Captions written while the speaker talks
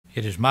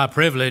It is my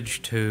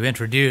privilege to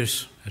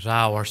introduce as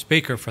our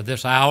speaker for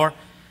this hour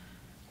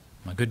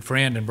my good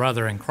friend and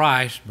brother in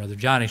Christ, Brother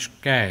Johnie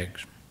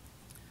Scaggs.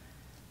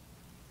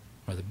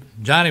 Brother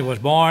Johnie was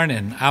born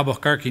in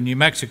Albuquerque, New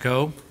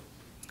Mexico,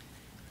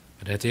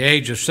 but at the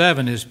age of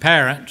 7, his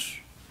parents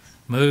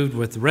moved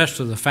with the rest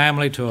of the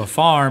family to a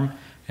farm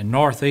in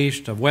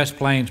northeast of West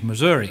Plains,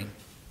 Missouri.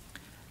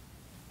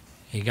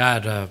 He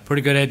got a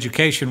pretty good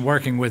education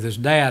working with his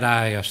dad,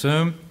 I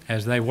assume,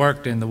 as they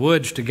worked in the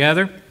woods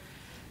together,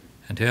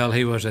 until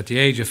he was at the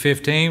age of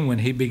 15 when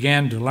he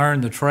began to learn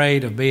the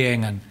trade of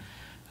being an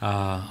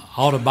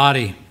auto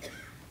body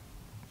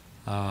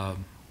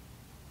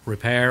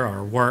repair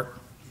or work.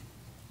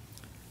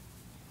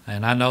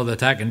 And I know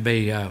that can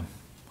be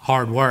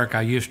hard work.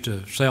 I used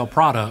to sell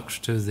products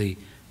to the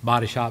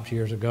body shops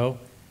years ago,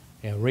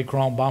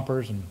 re-chrome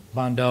bumpers and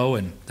Bondo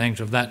and things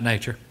of that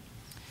nature.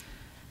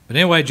 But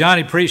anyway,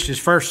 Johnie preached his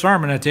first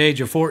sermon at the age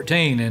of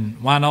 14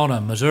 in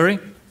Winona, Missouri.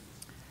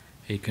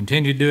 He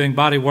continued doing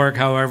body work,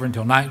 however,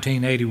 until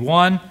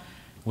 1981,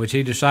 which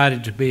he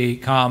decided to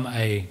become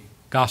a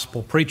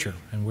gospel preacher,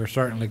 and we're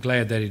certainly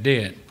glad that he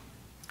did.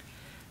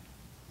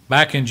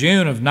 Back in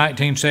June of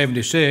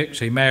 1976,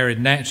 he married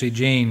Nancy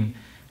Jean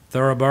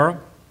Thornborough.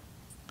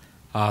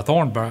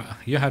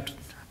 You have to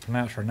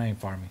pronounce her name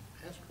for me.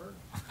 Ask her.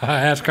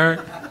 Ask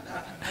her?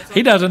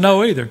 He doesn't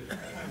know either.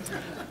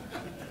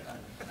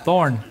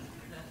 Thornbrew.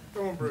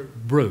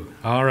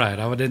 All right.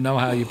 I didn't know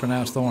how you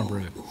pronounce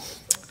Thornbrew.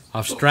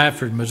 Of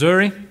Stratford,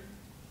 Missouri.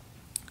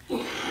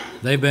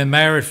 They've been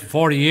married for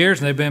 40 years,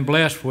 and they've been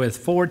blessed with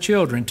 4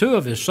 children. 2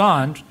 of his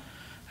sons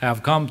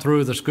have come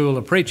through the school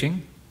of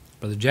preaching.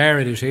 Brother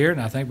Jared is here,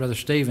 and I think Brother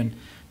Stephen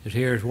is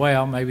here as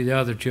well. Maybe the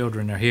other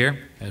children are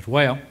here as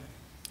well.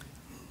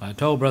 I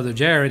told Brother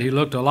Jared he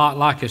looked a lot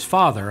like his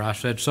father. I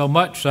said, so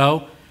much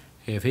so,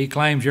 if he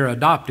claims you're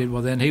adopted,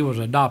 well, then he was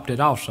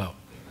adopted also,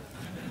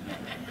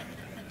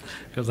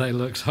 because they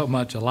look so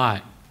much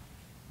alike.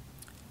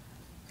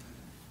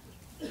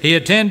 He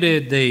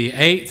attended the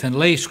 8th and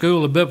Lee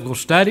School of Biblical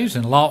Studies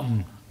in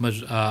Lawton,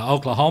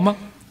 Oklahoma.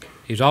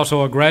 He's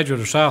also a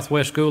graduate of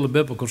Southwest School of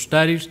Biblical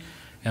Studies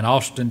in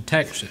Austin,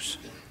 Texas.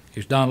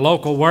 He's done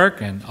local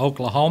work in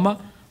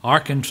Oklahoma,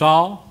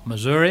 Arkansas,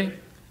 Missouri,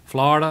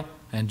 Florida,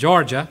 and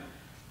Georgia,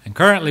 and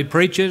currently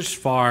preaches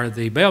for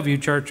the Bellevue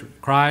Church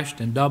of Christ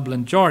in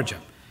Dublin, Georgia.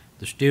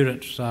 The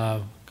students,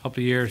 a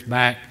couple of years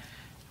back,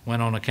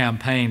 went on a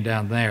campaign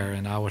down there,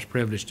 and I was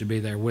privileged to be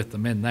there with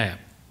them in that.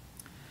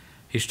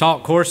 He's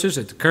taught courses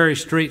at the Curry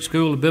Street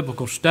School of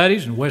Biblical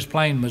Studies in West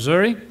Plains,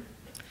 Missouri,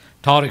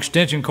 taught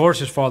extension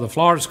courses for the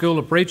Florida School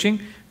of Preaching,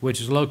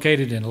 which is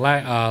located in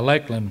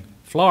Lakeland,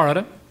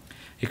 Florida.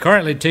 He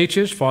currently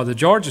teaches for the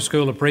Georgia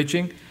School of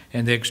Preaching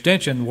and the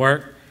extension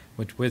work,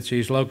 which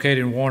he's located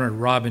in Warner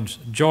Robins,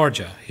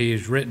 Georgia.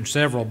 He's written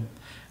several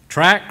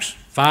tracts,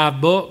 5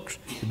 books.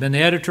 He's been the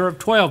editor of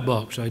 12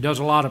 books, so he does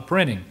a lot of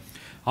printing.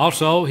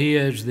 Also, he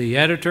is the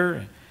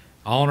editor,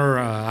 owner,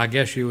 I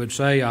guess you would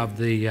say, of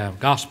the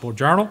Gospel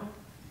Journal,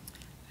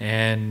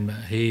 and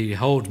he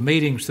holds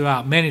meetings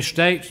throughout many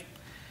states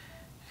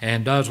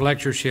and does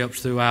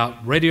lectureships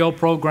throughout radio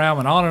program,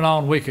 and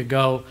on we could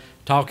go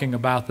talking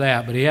about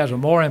that. But he has a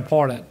more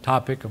important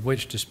topic of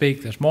which to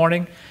speak this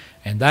morning,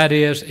 and that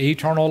is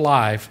eternal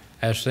life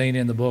as seen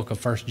in the book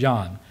of 1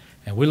 John.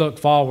 And we look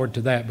forward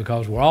to that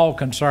because we're all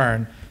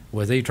concerned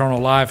with eternal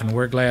life, and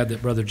we're glad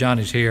that Brother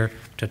Johnny's here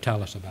to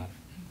tell us about it.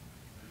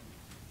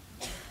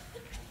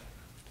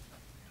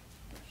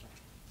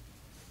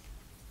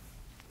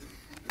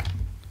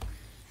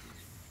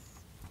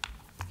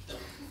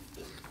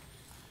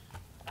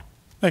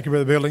 Thank you,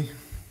 Brother Billy. You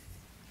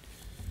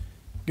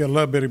gotta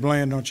love Billy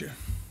Bland, don't you?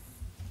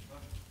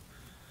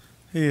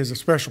 He is a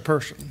special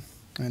person,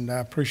 and I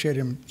appreciate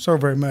him so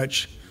very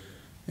much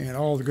and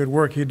all the good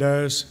work he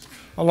does,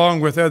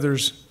 along with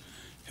others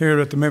here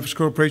at the Memphis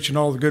School of Preaching,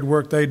 all the good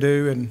work they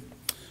do,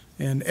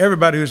 and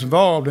everybody who's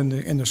involved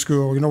in the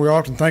school. You know, we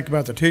often think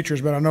about the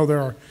teachers, but I know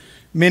there are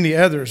many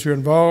others who are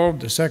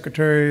involved, the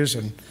secretaries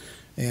and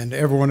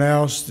everyone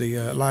else,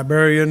 the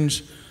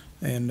librarians,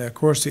 and, of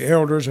course, the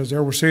elders as they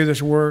oversee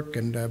this work,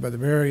 and Brother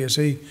Barry as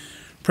he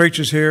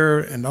preaches here,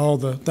 and all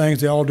the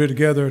things they all do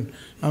together. And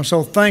I'm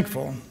so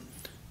thankful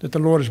that the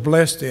Lord has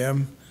blessed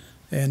them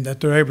and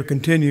that they're able to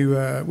continue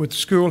with the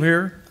school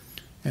here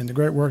and the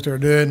great work they're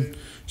doing.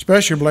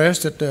 Especially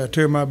blessed that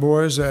 2 of my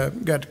boys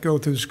got to go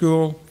through the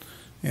school,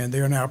 and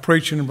they are now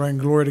preaching and bringing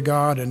glory to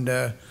God, and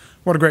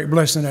what a great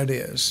blessing that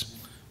is.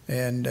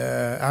 And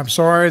I'm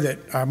sorry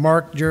that I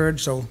marked Jared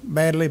so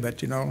badly,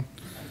 but, you know,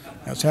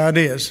 that's how it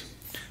is.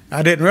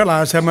 I didn't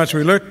realize how much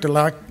we looked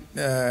alike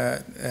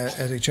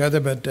at each other,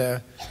 but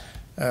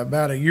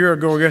about a year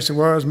ago, I guess it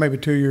was, maybe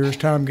 2 years,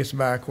 time gets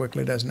by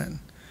quickly, doesn't it?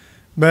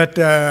 But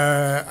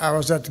I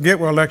was at the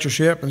Getwell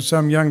lectureship, and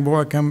some young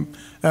boy come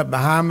up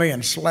behind me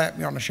and slapped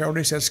me on the shoulder.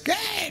 He said,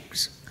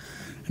 "Scaggs!"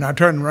 And I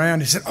turned around,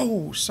 he said,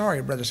 "Oh,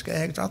 sorry, Brother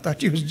Scaggs, I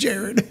thought you was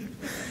Jared."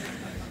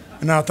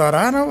 And I thought,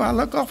 I know, I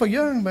look awful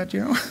young, but,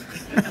 you know.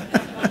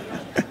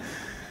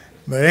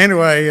 But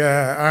anyway,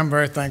 I'm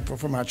very thankful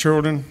for my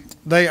children.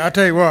 I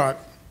tell you what,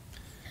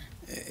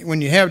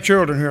 when you have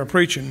children who are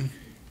preaching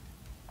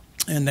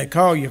and they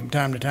call you from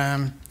time to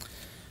time,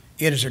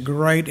 it is a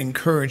great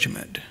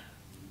encouragement.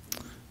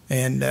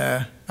 And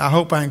I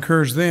hope I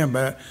encourage them,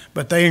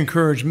 but they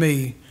encourage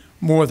me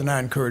more than I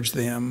encourage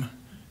them.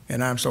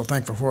 And I'm so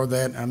thankful for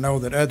that. I know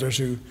that others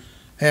who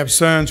have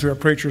sons who are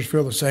preachers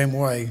feel the same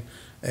way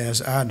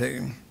as I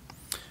do.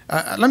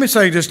 Let me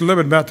say just a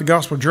little bit about the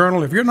Gospel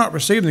Journal. If you're not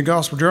receiving the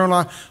Gospel Journal,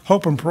 I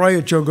hope and pray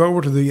that you'll go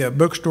over to the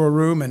bookstore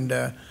room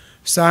and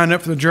sign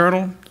up for the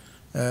Journal.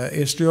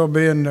 It's still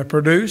being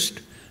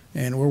produced,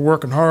 and we're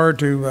working hard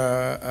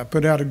to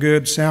put out a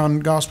good,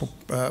 sound gospel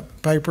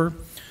paper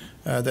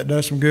that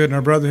does some good in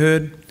our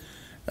brotherhood.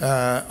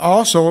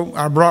 Also,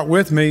 I brought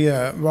with me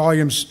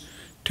volumes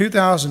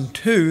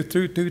 2002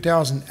 through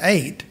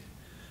 2008,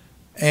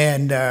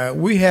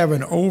 and we have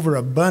an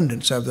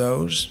overabundance of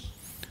those.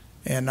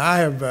 And I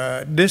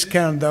have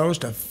discounted those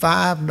to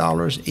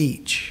 $5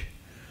 each.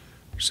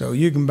 So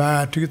you can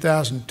buy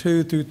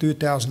 2002 through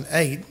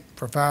 2008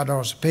 for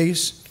 $5 a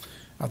piece.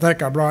 I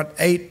think I brought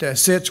 8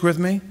 sets with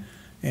me,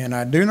 and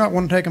I do not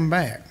want to take them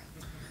back.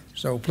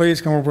 So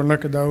please come over and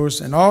look at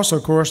those. And also,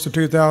 of course, the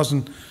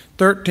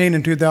 2013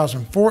 and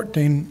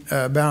 2014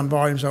 bound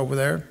volumes over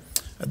there,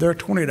 they're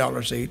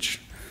 $20 each.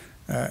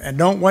 And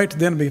don't wait till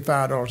them to be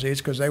 $5 each,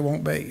 because they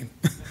won't be.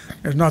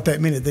 There's not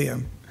that many of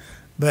them.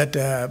 But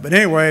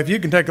anyway, if you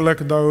can take a look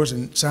at those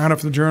and sign up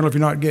for the Journal if you're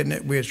not getting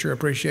it, we'd sure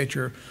appreciate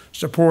your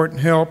support and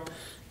help.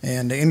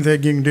 And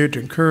anything you can do to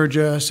encourage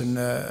us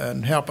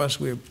and help us,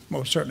 we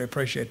most certainly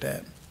appreciate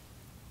that.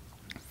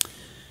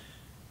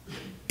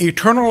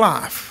 Eternal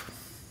life.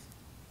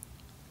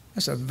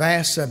 That's a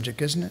vast subject,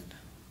 isn't it?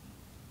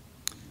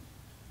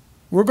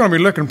 We're going to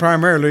be looking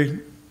primarily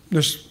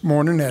this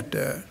morning at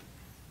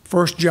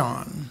 1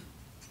 John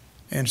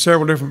and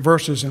several different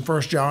verses in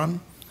 1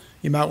 John.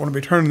 You might want to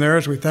be turning there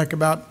as we think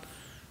about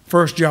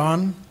 1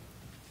 John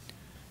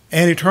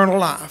and eternal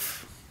life.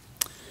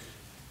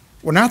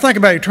 When I think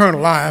about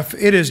eternal life,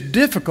 it is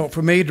difficult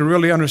for me to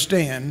really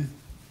understand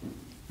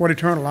what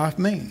eternal life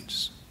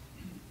means.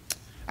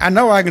 I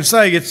know I can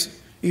say it's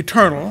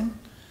eternal.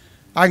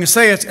 I can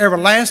say it's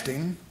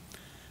everlasting.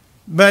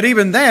 But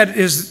even that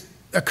is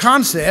a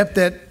concept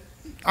that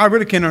I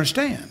really can't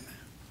understand.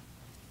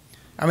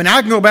 I mean,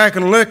 I can go back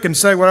and look and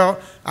say, well,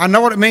 I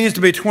know what it means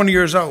to be 20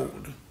 years old.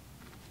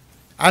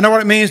 I know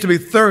what it means to be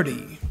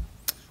 30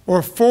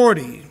 or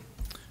 40.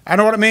 I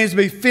know what it means to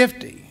be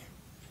 50.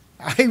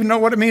 I even know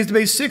what it means to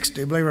be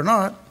 60, believe it or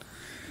not.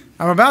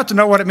 I'm about to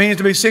know what it means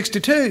to be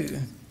 62.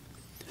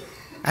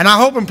 And I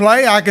hope and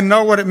pray I can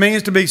know what it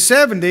means to be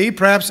 70,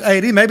 perhaps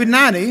 80, maybe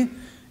 90, and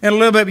a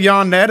little bit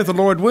beyond that if the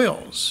Lord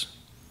wills.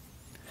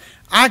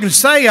 I can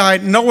say I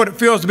know what it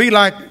feels to be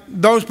like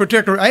those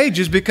particular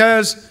ages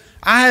because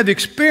I have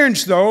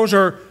experienced those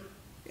or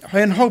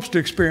in hopes to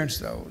experience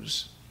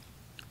those.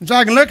 And so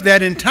I can look at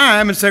that in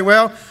time and say,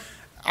 well,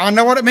 I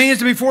know what it means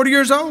to be 40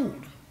 years old.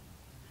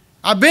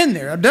 I've been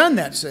there. I've done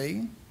that,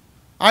 see.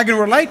 I can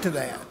relate to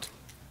that.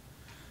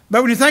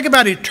 But when you think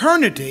about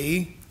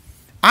eternity,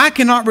 I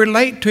cannot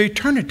relate to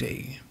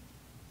eternity.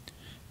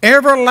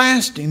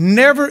 Everlasting,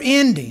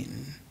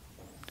 never-ending,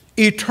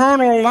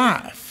 eternal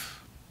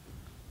life.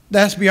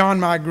 That's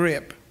beyond my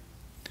grip.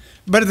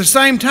 But at the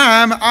same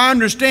time, I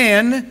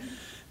understand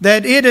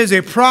that it is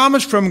a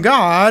promise from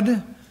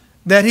God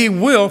that He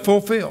will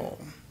fulfill.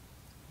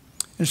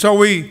 And so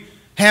we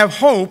have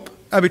hope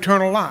of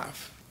eternal life.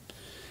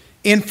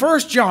 In 1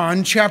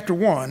 John chapter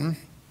 1,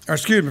 or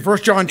excuse me, 1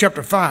 John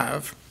chapter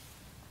 5,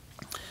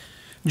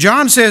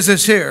 John says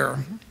this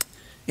here,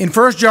 in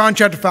 1 John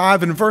chapter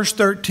 5 and verse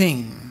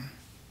 13,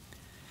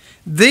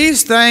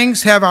 "These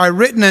things have I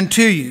written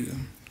unto you,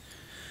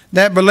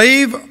 that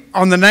believe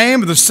on the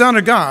name of the Son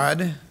of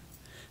God,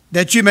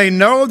 that you may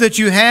know that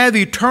you have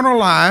eternal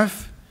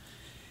life,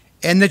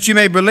 and that you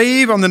may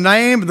believe on the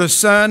name of the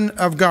Son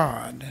of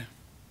God."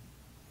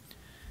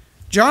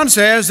 John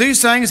says,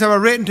 "These things have I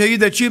written to you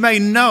that you may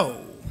know."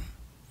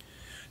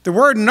 The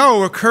word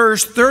know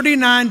occurs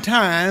 39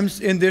 times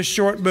in this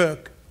short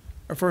book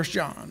of 1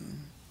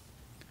 John.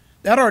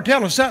 That ought to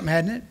tell us something,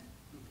 hadn't it?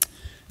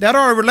 That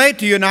ought to relate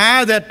to you and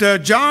I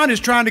that John is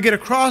trying to get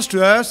across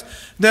to us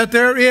that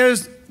there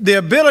is the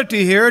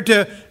ability here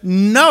to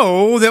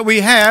know that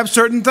we have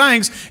certain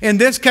things. In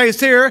this case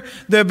here,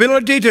 the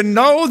ability to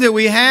know that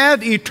we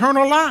have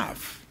eternal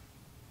life.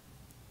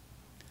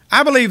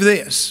 I believe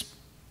this,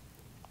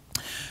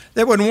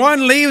 that when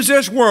one leaves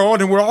this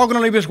world, and we're all going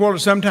to leave this world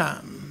at some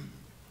time,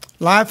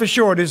 life is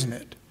short, isn't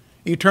it?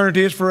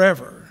 Eternity is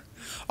forever.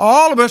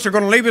 All of us are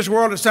going to leave this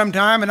world at some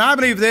time, and I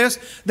believe this,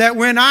 that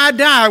when I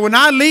die, when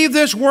I leave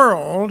this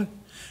world,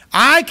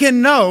 I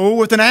can know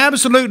with an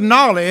absolute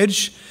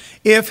knowledge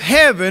if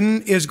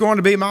heaven is going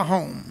to be my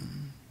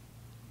home.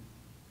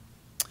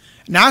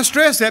 Now, I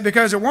stress that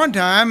because at one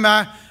time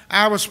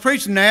I was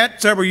preaching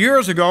that several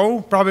years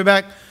ago, probably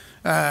back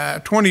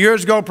 20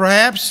 years ago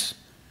perhaps,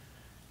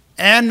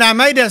 and I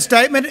made that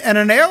statement, and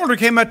an elder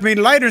came up to me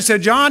later and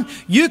said, "John,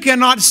 you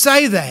cannot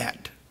say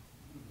that."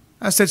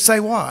 I said, "Say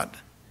what?"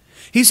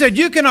 He said,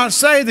 you cannot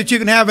say that you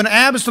can have an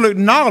absolute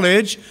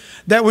knowledge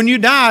that when you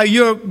die,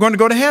 you're going to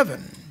go to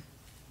heaven.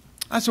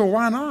 I said, well,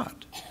 why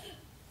not?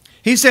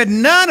 He said,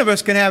 none of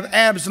us can have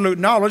absolute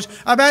knowledge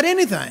about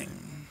anything.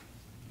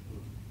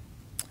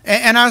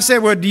 And I said,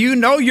 well, do you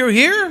know you're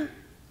here?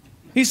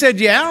 He said,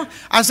 yeah.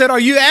 I said, are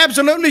you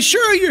absolutely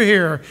sure you're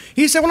here?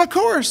 He said, well, of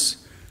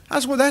course. I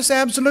said, well, that's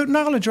absolute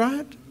knowledge,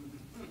 right?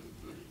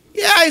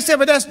 Yeah, he said,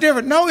 but that's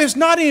different. No, it's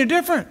not any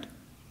different.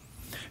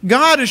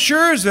 God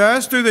assures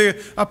us through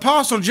the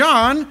Apostle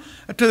John,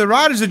 to the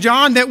writers of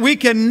John, that we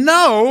can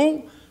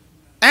know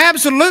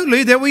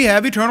absolutely that we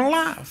have eternal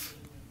life.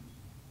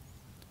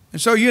 And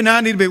so you and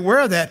I need to be aware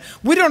of that.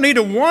 We don't need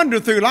to wander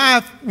through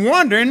life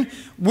wondering,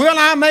 will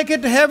I make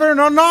it to heaven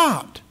or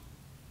not?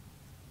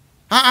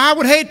 I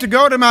would hate to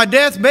go to my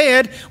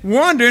deathbed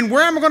wondering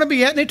where am I going to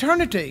be at in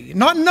eternity,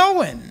 not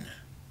knowing.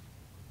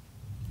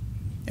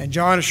 And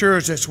John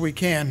assures us we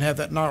can have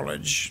that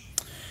knowledge.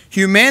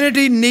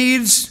 Humanity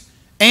needs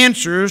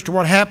answers to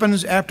what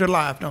happens after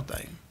life, don't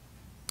they?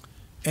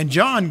 And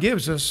John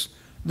gives us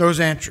those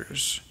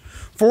answers.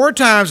 4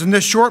 times in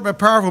this short but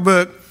powerful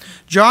book,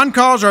 John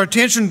calls our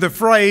attention to the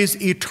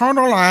phrase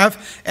eternal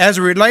life as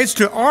it relates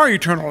to our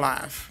eternal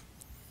life.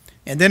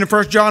 And then in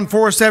 1 John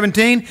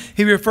 4:17,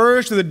 he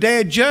refers to the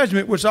day of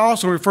judgment, which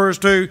also refers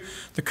to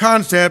the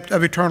concept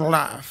of eternal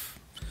life.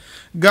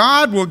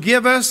 God will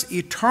give us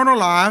eternal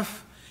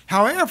life.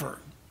 However,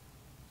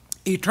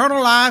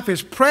 eternal life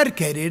is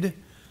predicated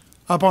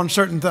upon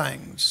certain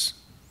things.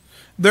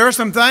 There are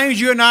some things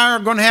you and I are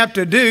going to have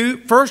to do,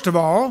 first of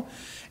all,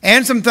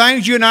 and some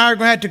things you and I are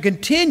going to have to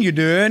continue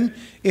doing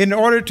in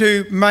order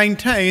to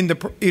maintain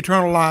the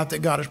eternal life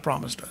that God has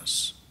promised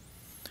us.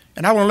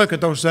 And I want to look at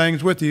those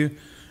things with you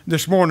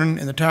this morning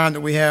in the time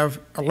that we have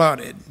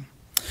allotted.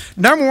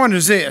 Number one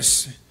is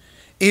this: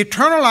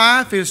 eternal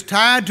life is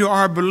tied to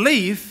our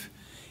belief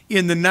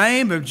in the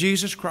name of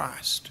Jesus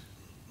Christ.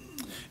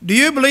 Do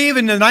you believe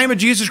in the name of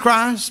Jesus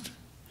Christ?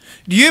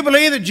 Do you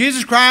believe that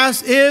Jesus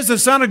Christ is the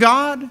Son of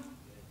God?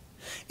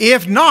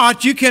 If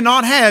not, you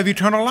cannot have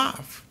eternal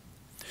life.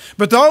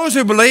 But those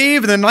who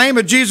believe in the name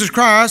of Jesus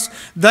Christ,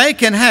 they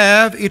can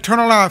have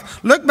eternal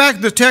life. Look back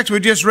at the text we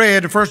just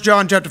read in 1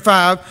 John chapter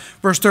 5,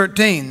 verse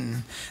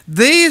 13.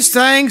 These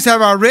things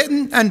have I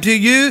written unto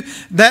you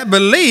that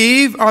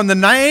believe on the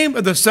name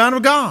of the Son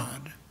of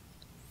God.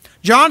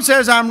 John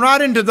says, I'm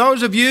writing to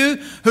those of you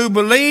who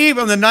believe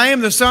on the name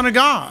of the Son of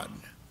God.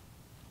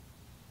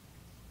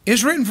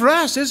 It's written for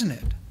us, isn't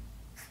it?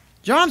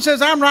 John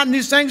says, I'm writing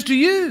these things to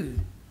you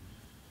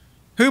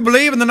who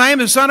believe in the name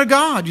of the Son of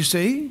God, you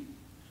see.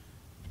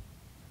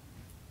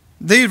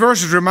 These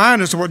verses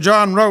remind us of what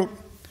John wrote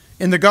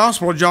in the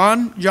Gospel of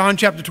John, John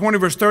chapter 20,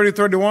 verse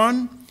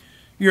 30-31.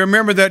 You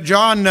remember that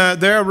John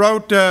there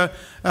wrote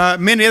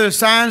many other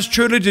signs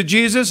truly to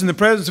Jesus in the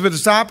presence of his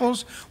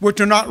disciples, which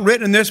are not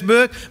written in this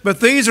book, but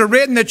these are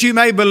written that you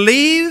may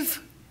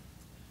believe,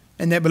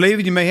 and that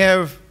believing you may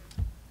have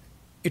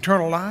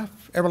eternal life,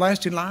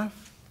 everlasting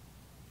life.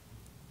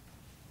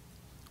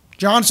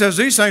 John says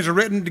these things are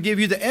written to give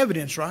you the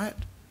evidence, right?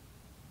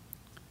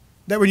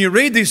 That when you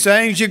read these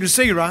things, you can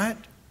see, right?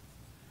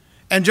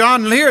 And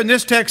John here in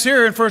this text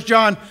here in 1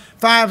 John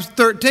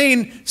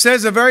 5:13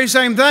 says the very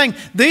same thing.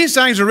 These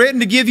things are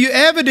written to give you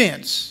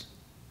evidence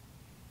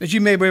that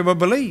you may be able to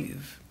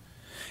believe.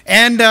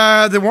 And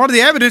one of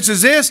the evidence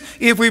is this: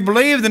 if we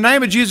believe in the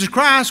name of Jesus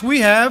Christ, we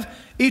have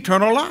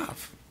eternal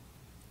life.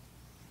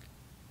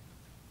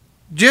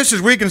 Just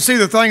as we can see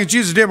the things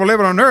Jesus did while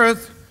living on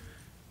earth,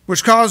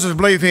 which causes us to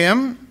believe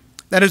him,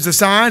 that is the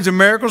signs and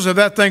miracles of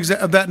things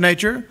of that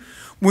nature.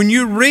 When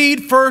you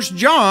read 1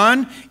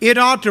 John, it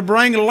ought to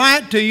bring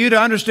light to you to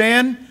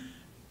understand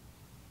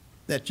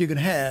that you can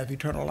have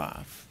eternal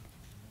life.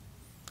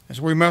 And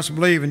so we must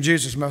believe in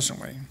Jesus,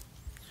 mustn't we?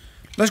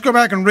 Let's go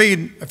back and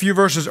read a few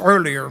verses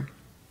earlier.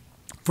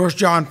 1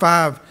 John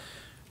 5,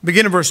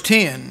 beginning verse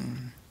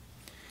 10.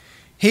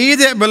 He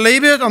that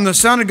believeth on the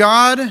Son of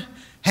God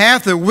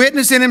hath the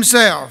witness in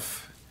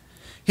himself.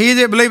 He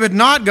that believeth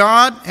not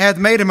God hath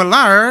made him a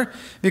liar,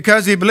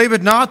 because he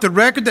believeth not the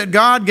record that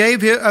God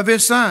gave of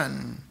his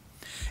Son.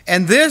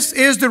 And this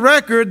is the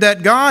record,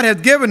 that God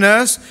hath given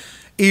us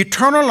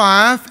eternal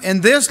life,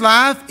 and this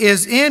life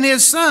is in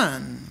his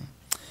Son.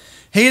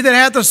 He that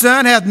hath the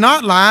Son hath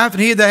not life,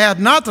 and he that hath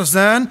not the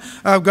Son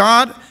of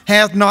God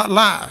hath not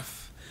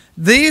life.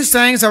 These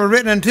things have I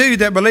written unto you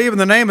that believe in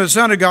the name of the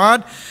Son of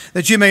God,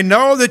 that you may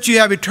know that you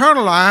have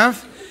eternal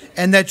life,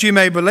 and that you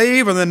may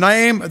believe in the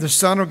name of the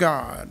Son of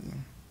God.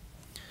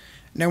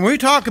 Now, when we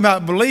talk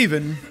about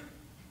believing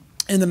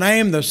in the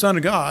name of the Son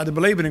of God, the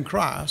believing in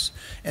Christ,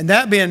 and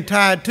that being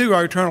tied to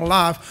our eternal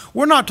life,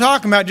 we're not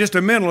talking about just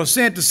a mental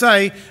assent to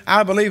say,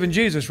 I believe in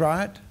Jesus,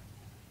 right?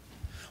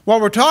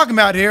 What we're talking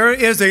about here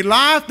is a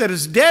life that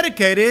is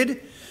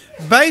dedicated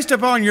based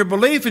upon your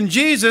belief in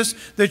Jesus,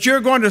 that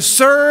you're going to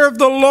serve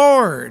the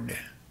Lord.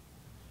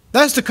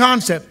 That's the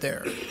concept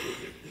there.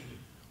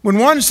 When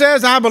one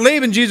says, I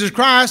believe in Jesus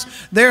Christ,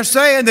 they're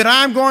saying that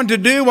I'm going to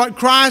do what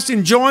Christ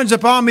enjoins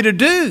upon me to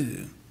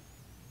do.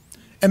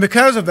 And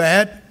because of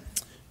that,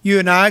 you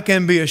and I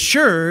can be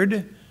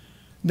assured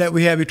that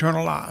we have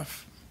eternal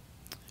life.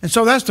 And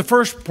so that's the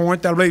first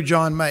point that I believe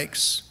John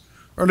makes,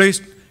 or at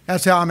least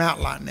that's how I'm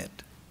outlining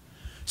it.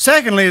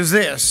 Secondly is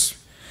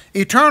this: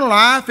 eternal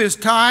life is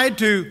tied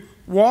to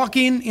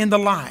walking in the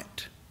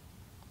light.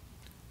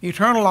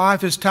 Eternal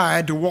life is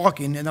tied to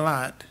walking in the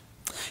light.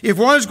 If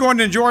one is going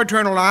to enjoy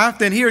eternal life,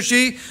 then he or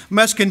she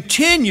must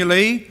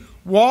continually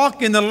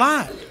walk in the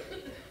light.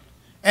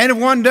 And if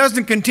one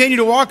doesn't continue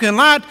to walk in the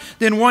light,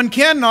 then one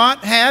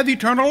cannot have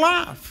eternal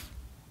life.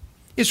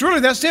 It's really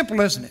that simple,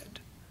 isn't it?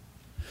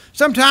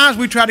 Sometimes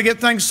we try to get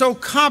things so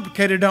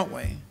complicated, don't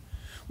we?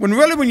 When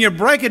really, when you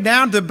break it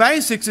down to the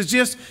basics, it's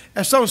just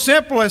so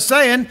simple as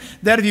saying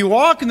that if you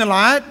walk in the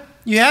light,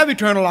 you have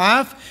eternal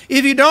life.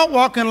 If you don't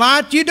walk in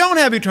light, you don't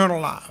have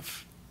eternal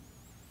life.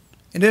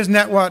 And isn't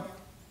that what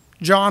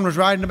John was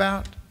writing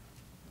about?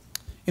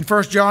 In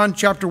 1 John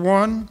chapter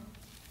 1,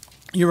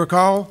 you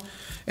recall,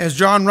 as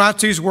John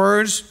writes these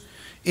words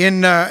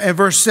in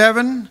verse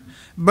 7,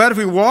 "But if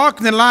we walk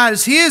in the light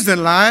as he is in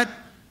the light,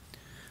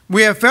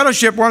 we have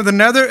fellowship one with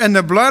another, and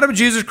the blood of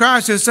Jesus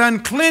Christ, his Son,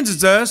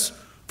 cleanses us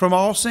from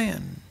all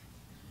sin."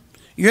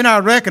 You and I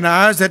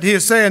recognize that he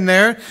is saying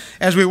there,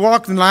 as we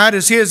walk in light,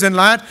 as he is in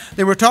light,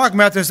 that we're talking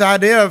about this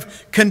idea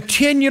of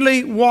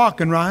continually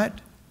walking, right?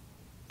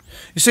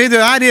 You see,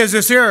 the idea is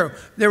this here.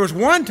 There was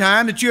one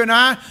time that you and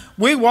I,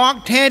 we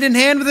walked hand in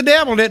hand with the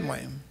devil, didn't we?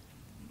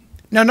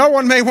 Now, no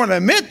one may want to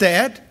admit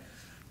that.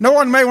 No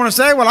one may want to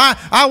say, well,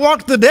 I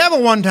walked the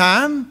devil one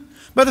time.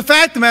 But the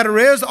fact of the matter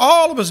is,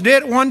 all of us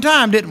did at one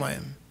time, didn't we?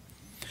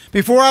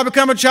 Before I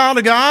become a child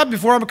of God,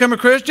 before I become a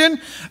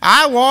Christian,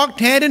 I walked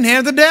hand in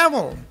hand with the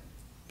devil.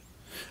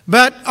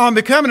 But on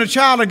becoming a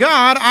child of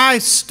God, I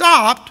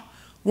stopped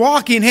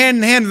walking hand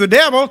in hand with the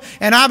devil,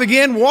 and I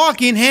began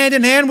walking hand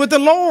in hand with the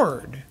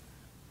Lord.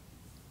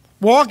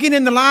 Walking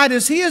in the light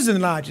as he is in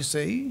the light, you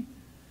see.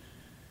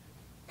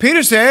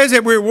 Peter says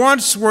that we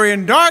once were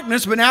in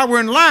darkness, but now we're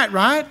in light,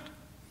 right?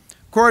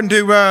 According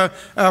to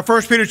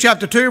 1 Peter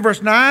chapter 2,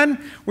 verse 9,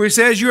 where he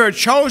says, "You are a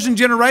chosen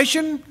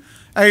generation,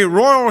 a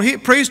royal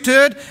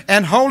priesthood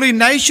and holy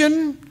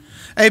nation,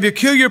 a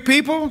peculiar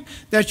people,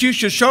 that you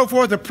should show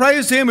forth the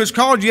praise of him who has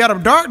called you out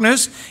of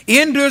darkness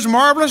into his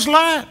marvelous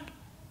light."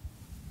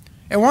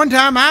 At one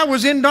time I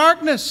was in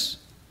darkness,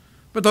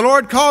 but the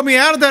Lord called me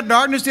out of that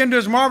darkness into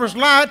his marvelous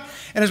light,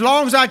 and as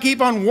long as I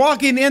keep on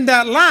walking in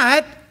that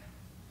light,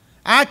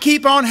 I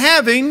keep on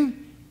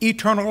having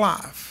eternal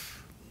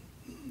life.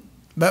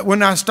 But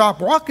when I stop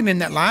walking in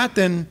that light,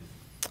 then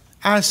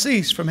I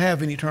cease from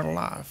having eternal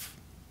life.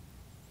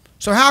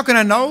 So how can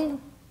I know?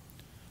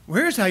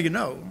 Well, here's how you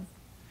know.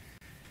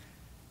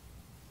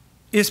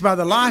 It's by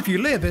the life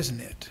you live, isn't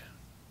it?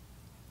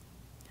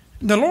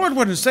 The Lord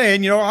wasn't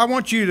saying, I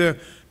want you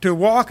to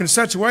walk in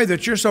such a way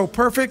that you're so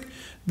perfect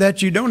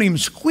that you don't even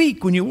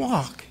squeak when you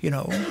walk, He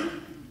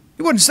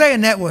wasn't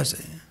saying that, was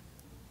he?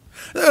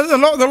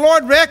 The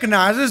Lord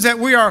recognizes that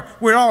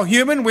we're all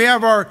human. We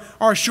have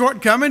our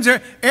shortcomings.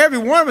 Every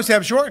one of us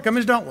have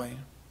shortcomings, don't we?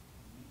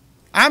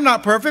 I'm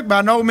not perfect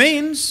by no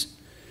means.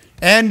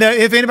 And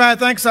if anybody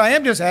thinks I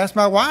am, just ask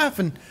my wife,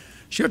 and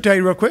she'll tell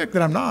you real quick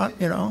that I'm not,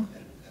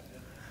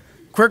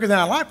 Quicker than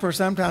I like for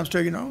sometimes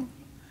too,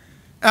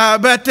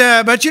 But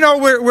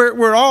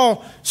we're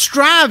all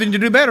striving to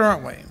do better,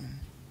 aren't we?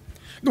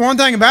 The one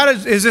thing about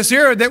it is this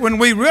here, that when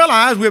we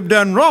realize we've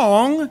done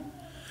wrong,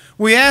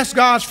 we ask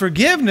God's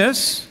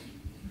forgiveness,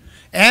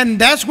 and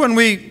that's when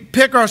we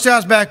pick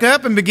ourselves back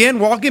up and begin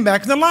walking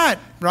back in the light,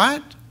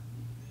 right?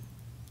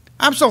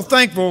 I'm so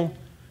thankful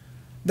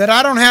that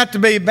I don't have to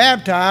be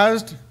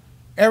baptized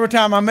every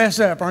time I mess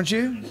up, aren't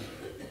you?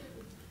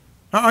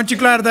 Aren't you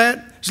glad of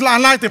that? It's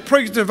like the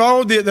priests of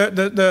old,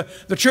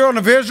 the children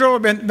of Israel,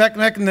 back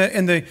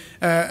in the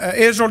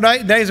Israel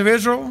days of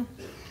Israel.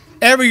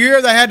 Every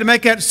year they had to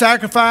make that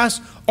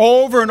sacrifice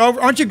over and over.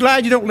 Aren't you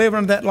glad you don't live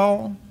under that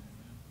law?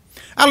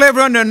 I live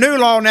under a new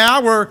law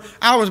now where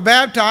I was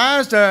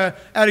baptized at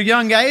a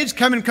young age,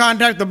 come in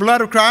contact with the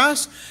blood of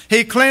Christ.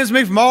 He cleansed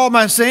me from all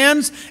my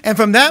sins. And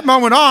from that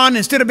moment on,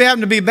 instead of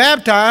having to be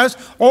baptized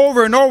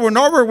over and over and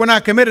over when I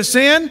commit a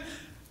sin,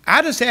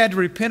 I just had to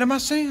repent of my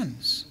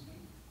sins.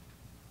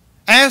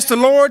 Ask the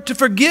Lord to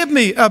forgive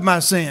me of my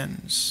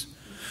sins.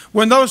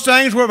 When those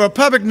things were of a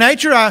public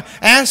nature, I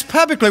asked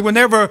publicly. When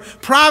they were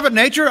of private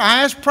nature,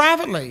 I asked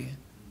privately.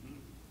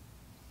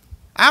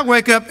 I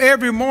wake up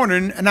every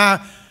morning, and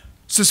I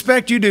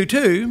suspect you do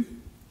too,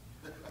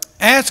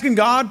 asking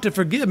God to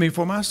forgive me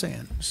for my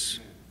sins.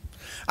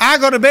 I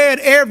go to bed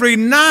every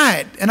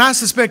night, and I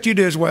suspect you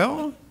do as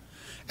well,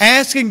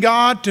 asking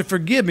God to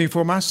forgive me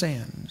for my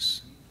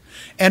sins.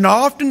 And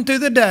often through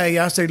the day,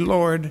 I say,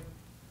 Lord,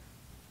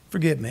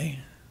 forgive me.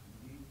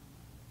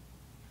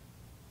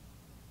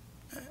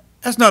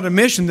 That's not a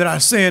mission that I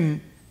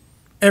sin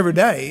every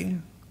day,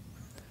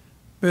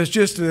 but it's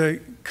just a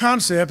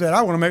concept that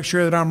I want to make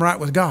sure that I'm right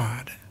with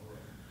God,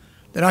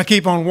 that I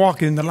keep on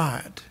walking in the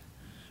light,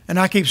 and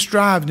I keep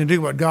striving to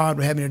do what God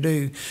would have me to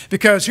do.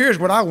 Because here's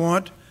what I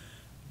want.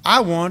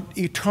 I want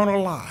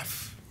eternal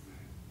life.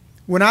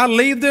 When I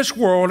leave this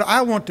world,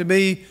 I want to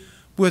be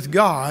with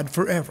God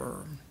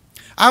forever.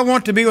 I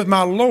want to be with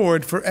my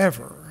Lord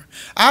forever.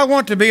 I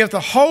want to be with the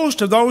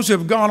host of those who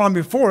have gone on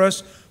before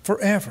us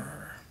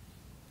forever.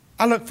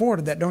 I look forward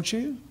to that, don't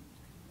you?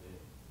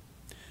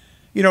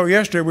 You know,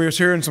 yesterday we was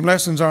hearing some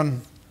lessons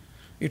on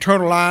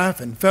eternal life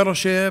and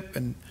fellowship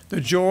and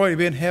the joy of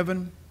being in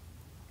heaven.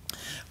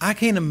 I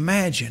can't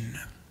imagine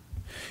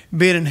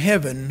being in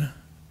heaven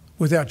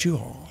without you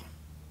all.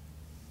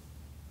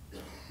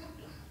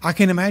 I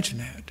can't imagine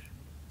that.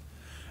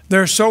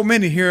 There are so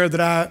many here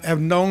that I have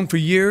known for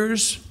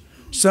years.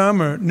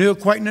 Some are new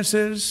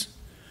acquaintances.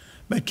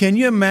 But can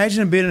you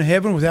imagine being in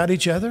heaven without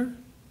each other?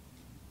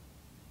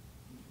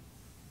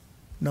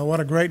 No, what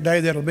a great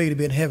day that'll be to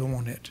be in heaven,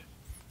 won't it?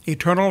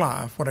 Eternal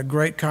life, what a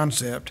great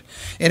concept.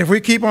 And if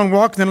we keep on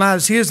walking in light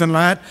as He is in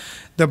light,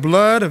 the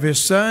blood of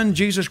His Son,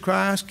 Jesus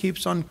Christ,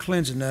 keeps on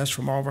cleansing us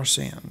from all of our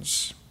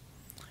sins.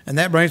 And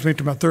that brings me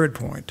to my third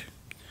point.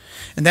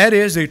 And that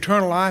is, the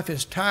eternal life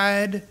is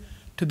tied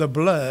to the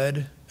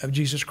blood of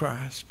Jesus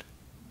Christ.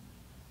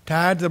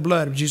 Tied to the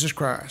blood of Jesus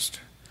Christ.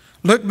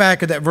 Look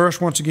back at that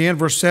verse once again,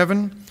 verse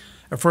 7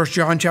 of 1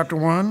 John chapter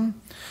 1.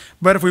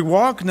 But if we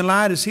walk in the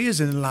light as He is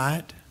in the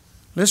light,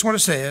 listen what it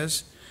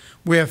says,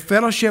 we have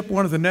fellowship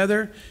one with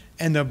another,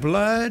 and the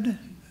blood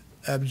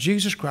of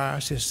Jesus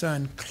Christ, His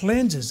Son,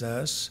 cleanses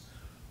us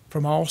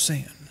from all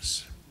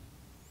sins.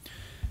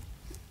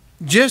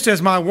 Just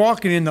as my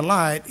walking in the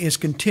light is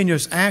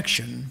continuous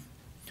action,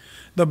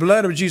 the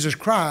blood of Jesus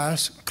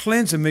Christ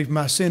cleansing me from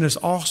my sin is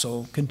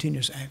also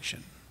continuous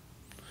action.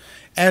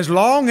 As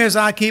long as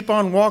I keep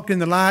on walking in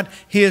the light,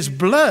 His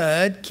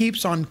blood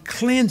keeps on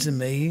cleansing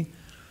me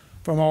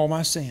from all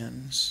my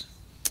sins.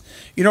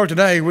 You know,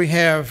 today we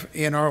have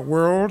in our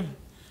world,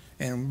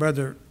 and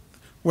Brother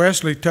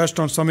Wesley touched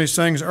on some of these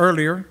things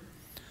earlier,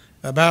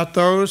 about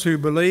those who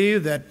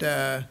believe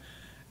that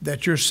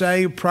you're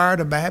saved prior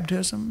to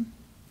baptism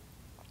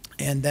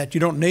and that you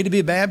don't need to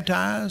be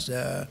baptized.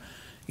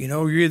 You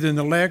know, you're either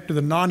the elect or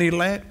the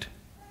non-elect.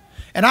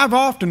 And I've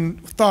often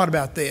thought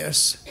about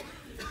this.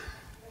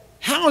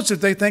 How is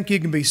it they think you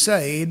can be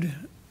saved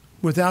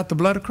without the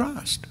blood of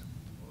Christ?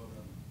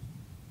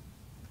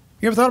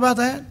 You ever thought about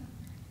that?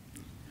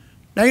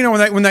 Now, you know,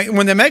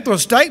 when they make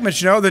those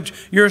statements, you know, that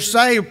you're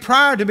saved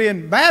prior to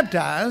being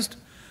baptized,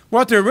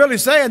 what they're really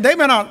saying, they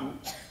may not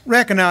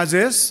recognize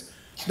this.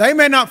 They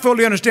may not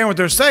fully understand what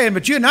they're saying,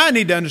 but you and I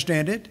need to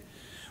understand it.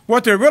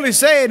 What they're really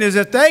saying is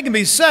that they can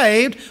be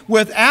saved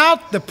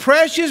without the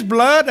precious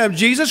blood of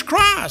Jesus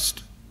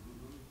Christ.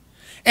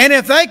 And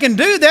if they can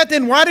do that,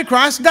 then why did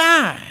Christ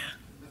die?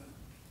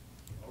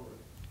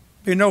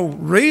 There's no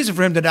reason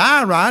for Him to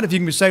die, right, if you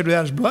can be saved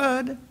without His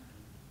blood.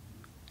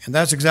 And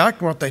that's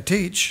exactly what they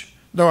teach.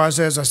 Though, as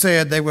I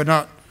said, they would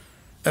not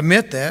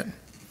admit that.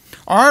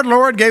 Our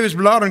Lord gave His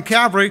blood on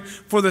Calvary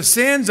for the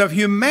sins of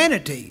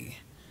humanity.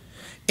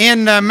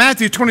 In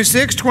Matthew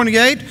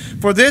 26:28,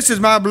 for this is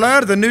my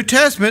blood of the New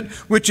Testament,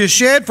 which is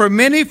shed for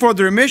many for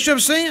the remission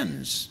of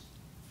sins.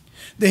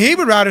 The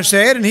Hebrew writer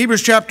said in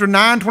Hebrews chapter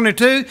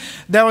 9:22,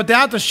 that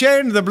without the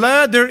shedding of the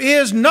blood, there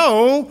is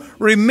no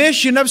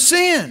remission of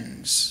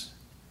sins.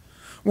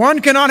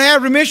 One cannot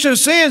have remission of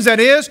sins, that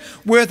is,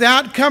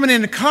 without coming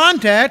into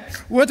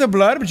contact with the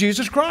blood of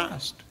Jesus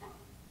Christ.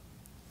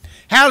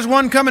 How does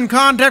one come in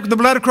contact with the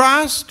blood of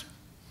Christ?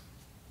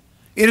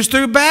 It is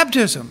through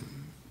baptism.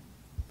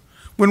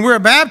 When we're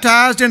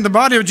baptized in the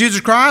body of Jesus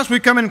Christ, we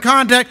come in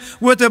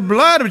contact with the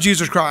blood of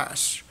Jesus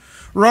Christ.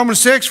 Romans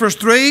 6, verse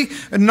 3,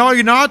 and know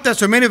you not that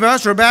so many of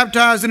us are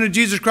baptized into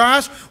Jesus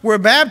Christ, we're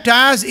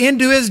baptized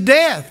into His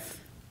death.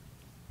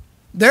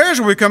 There's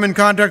where we come in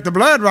contact with the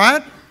blood,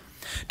 right?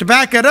 To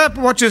back it up,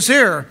 watch this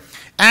here.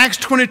 Acts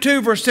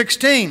 22, verse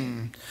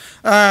 16.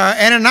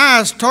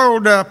 Ananias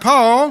told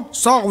Paul,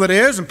 Saul that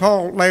is, and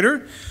Paul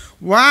later,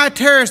 why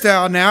tarriest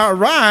thou now?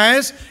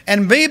 Arise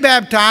and be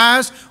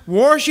baptized,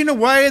 washing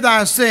away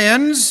thy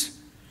sins,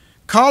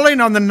 calling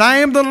on the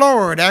name of the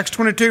Lord. Acts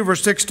 22,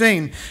 verse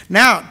 16.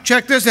 Now,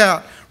 check this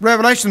out.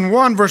 Revelation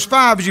 1, verse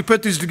 5, as you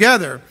put these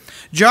together.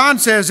 John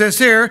says this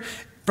here,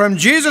 from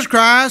Jesus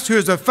Christ, who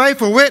is a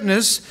faithful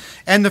witness,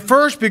 and the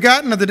first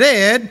begotten of the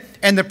dead,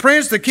 and the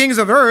prince of the kings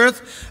of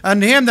earth,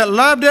 unto Him that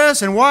loved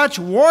us and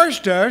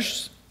washed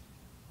us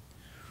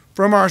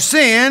from our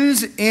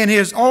sins in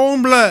His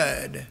own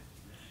blood.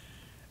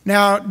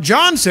 Now,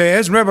 John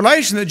says in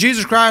Revelation that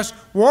Jesus Christ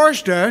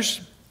washed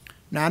us.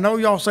 Now, I know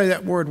y'all say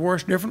that word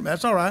wash different, but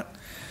that's all right.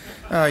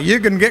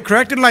 You can get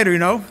corrected later, you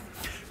know.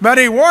 But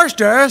He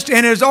washed us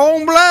in His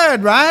own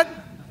blood, right?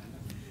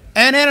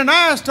 And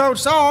Ananias told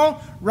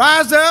Saul,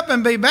 rise up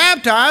and be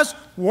baptized,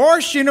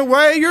 washing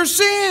away your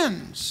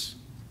sins.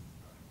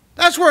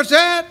 That's where it's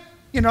at,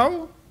 you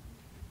know.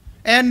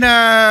 And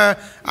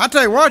I'll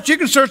tell you what, you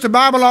can search the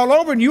Bible all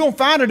over and you won't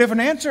find a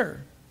different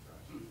answer.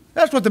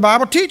 That's what the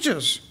Bible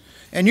teaches.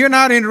 And you're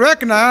not even to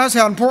recognize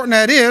how important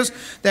that is,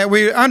 that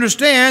we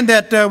understand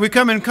that we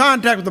come in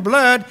contact with the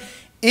blood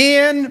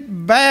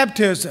in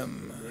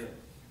baptism.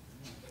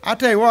 I'll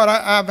tell you what,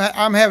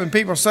 I'm having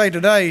people say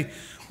today,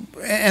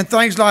 and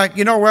things like,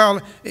 you know,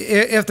 well,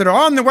 if they're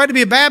on their way to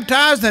be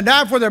baptized and they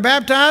die before they're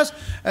baptized,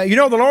 You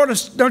know the Lord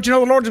is, don't you know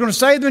the Lord is going to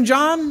save them,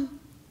 John?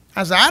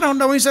 I said, I don't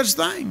know any such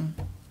thing.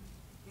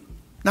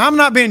 Now, I'm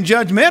not being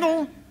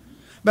judgmental,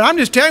 but I'm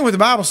just telling you what the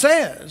Bible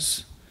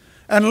says.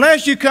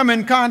 Unless you come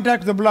in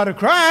contact with the blood of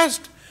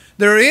Christ,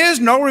 there is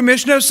no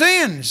remission of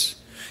sins.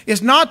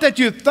 It's not that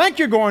you think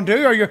you're going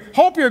to, or you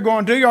hope you're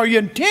going to, or you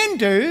intend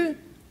to.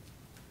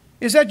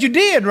 It's that you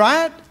did,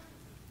 right?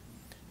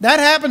 That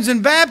happens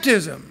in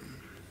baptism.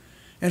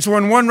 And so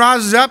when one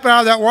rises up out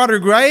of that water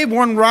grave,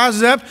 one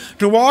rises up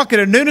to walk in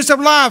a newness of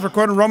life,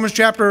 according to Romans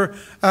chapter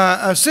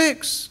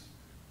 6.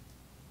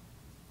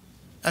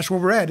 That's where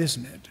we're at,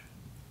 isn't it?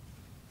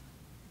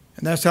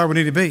 And that's how we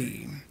need to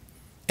be.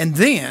 And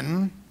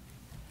then,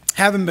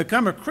 having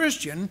become a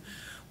Christian,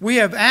 we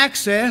have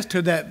access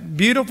to that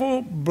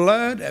beautiful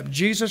blood of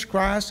Jesus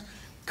Christ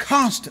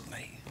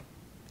constantly.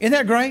 Isn't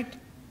that great?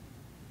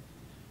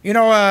 You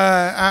know,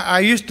 I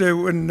used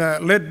to, when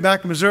lived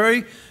back in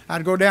Missouri,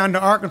 I'd go down to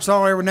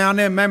Arkansas every now and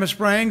then, Mammoth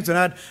Springs,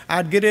 and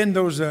I'd get in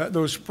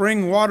those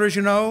spring waters,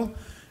 you know,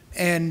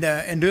 and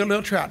do a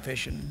little trout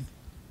fishing.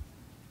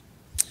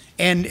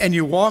 And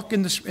you walk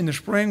in the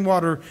spring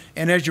water,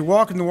 and as you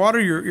walk in the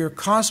water, you're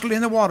constantly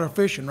in the water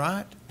fishing,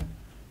 right?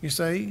 You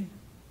see?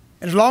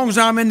 And as long as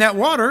I'm in that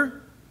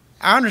water,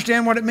 I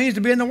understand what it means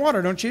to be in the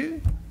water, don't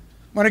you?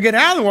 When I get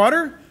out of the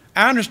water,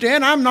 I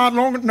understand I'm no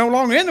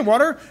longer in the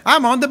water.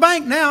 I'm on the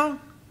bank now,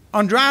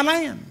 on dry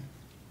land.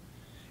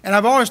 And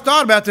I've always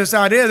thought about this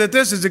idea that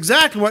this is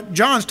exactly what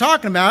John's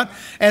talking about.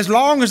 As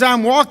long as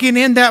I'm walking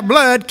in that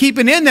blood,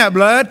 keeping in that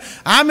blood,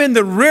 I'm in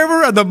the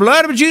river of the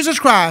blood of Jesus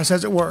Christ,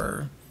 as it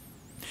were.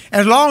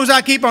 As long as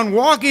I keep on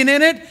walking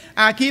in it,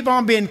 I keep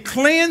on being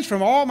cleansed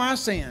from all my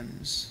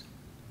sins.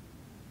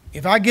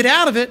 If I get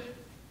out of it,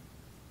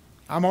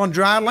 I'm on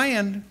dry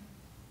land,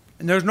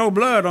 and there's no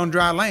blood on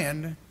dry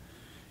land.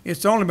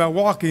 It's only by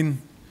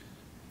walking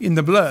in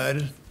the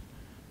blood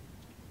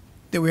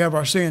that we have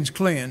our sins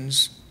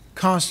cleansed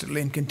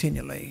constantly and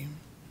continually.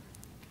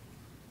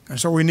 And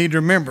so we need to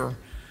remember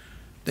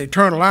the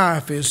eternal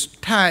life is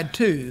tied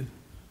to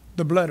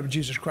the blood of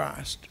Jesus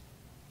Christ.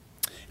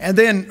 And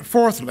then,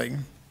 fourthly,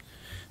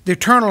 the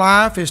eternal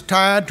life is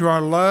tied to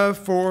our love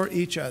for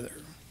each other.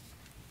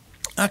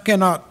 I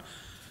cannot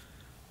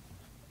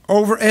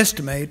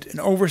overestimate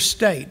and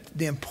overstate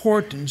the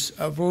importance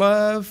of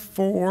love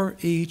for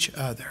each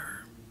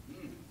other.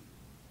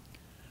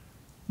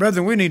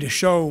 Brethren, we need to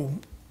show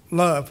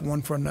love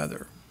one for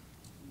another.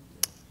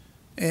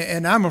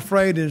 And I'm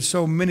afraid in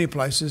so many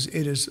places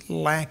it is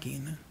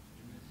lacking.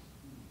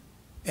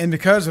 And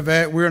because of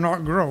that, we're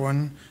not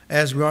growing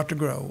as we ought to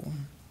grow.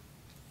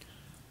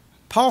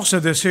 Paul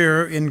said this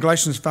here in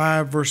Galatians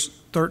 5, verse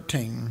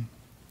 13.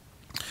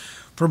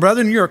 For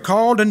brethren, you are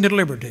called into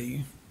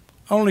liberty.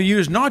 Only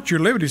use not your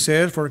liberty,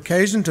 says, for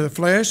occasion to the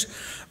flesh,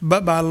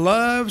 but by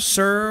love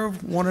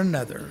serve one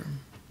another.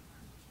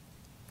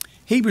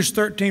 Hebrews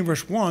 13,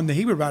 verse 1, the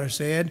Hebrew writer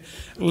said,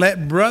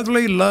 let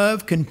brotherly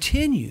love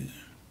continue.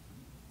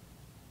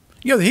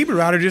 You know, the Hebrew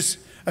writer just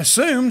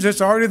assumes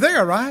it's already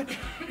there, right?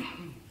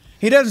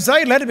 He doesn't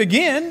say let it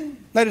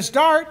begin, let it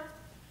start.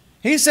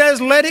 He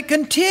says let it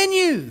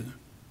continue.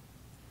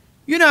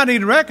 You now need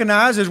to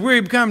recognize as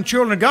we become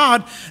children of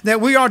God that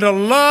we are to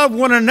love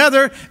one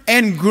another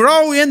and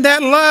grow in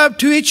that love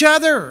to each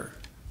other.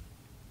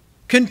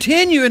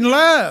 Continue in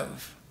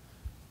love.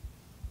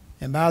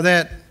 And by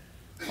that,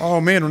 all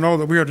men will know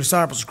that we are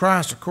disciples of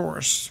Christ, of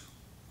course.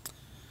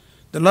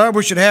 The love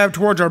we should have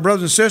towards our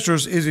brothers and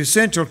sisters is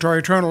essential to our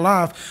eternal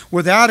life.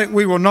 Without it,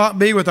 we will not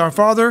be with our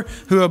Father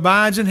who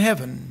abides in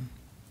heaven.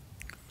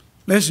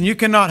 Listen, you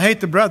cannot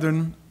hate the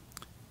brethren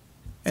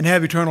and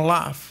have eternal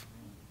life.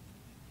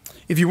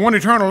 If you want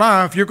eternal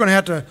life, you're going to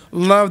have to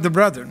love the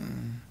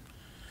brethren.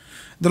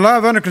 The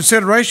love under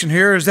consideration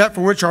here is that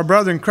for which our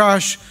brother in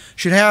Christ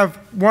should have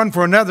one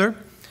for another.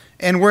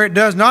 And where it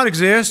does not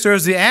exist, there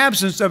is the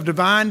absence of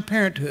divine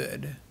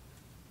parenthood.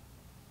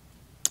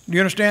 Do you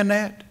understand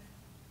that?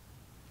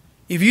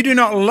 If you do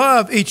not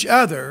love each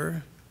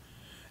other,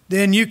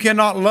 then you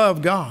cannot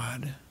love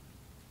God.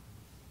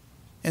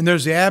 And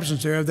there's the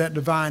absence there of that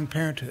divine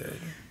parenthood.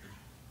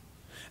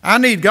 I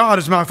need God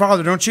as my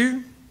Father, don't you?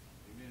 Amen.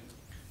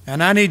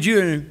 And I need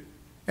you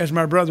as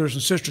my brothers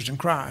and sisters in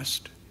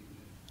Christ.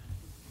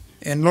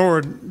 And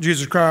Lord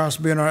Jesus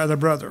Christ being our other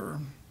brother.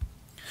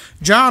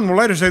 John will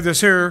later say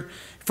this here,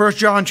 1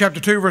 John chapter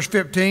 2, verse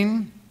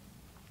 15.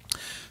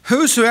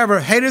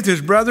 Whosoever hateth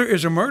his brother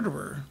is a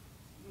murderer.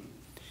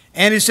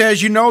 And he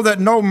says, you know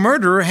that no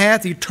murderer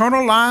hath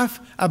eternal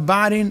life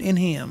abiding in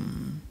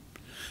him.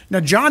 Now,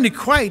 John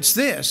equates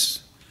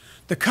this,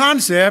 the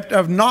concept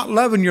of not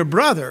loving your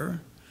brother,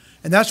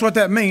 and that's what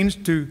that means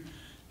to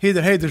he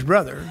that hateth his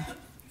brother.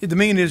 The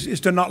meaning is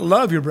to not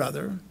love your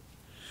brother.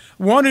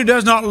 One who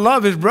does not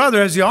love his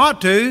brother as he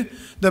ought to,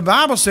 the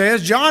Bible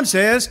says, John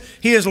says,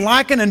 he is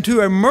likened unto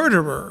a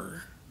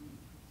murderer.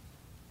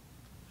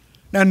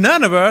 Now,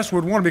 none of us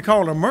would want to be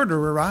called a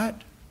murderer, right?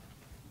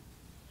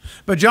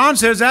 But John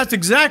says that's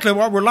exactly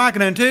what we're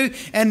likened unto.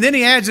 And then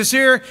he adds this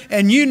here,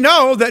 and you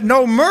know that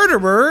no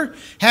murderer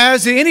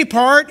has any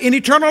part in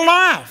eternal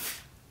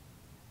life.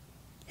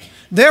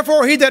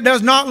 Therefore, he that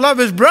does not love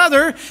his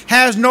brother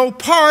has no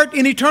part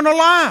in eternal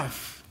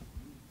life.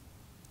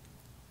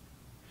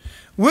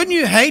 Wouldn't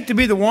you hate to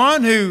be the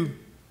one who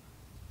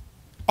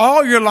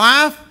all your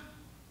life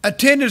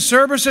attended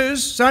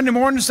services Sunday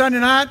morning, Sunday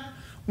night,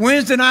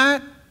 Wednesday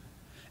night,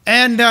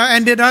 and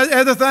did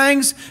other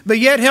things, but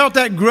yet held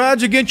that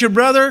grudge against your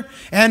brother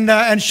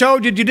and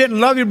showed you didn't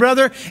love your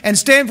brother, and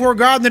stand before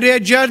God in the day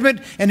of judgment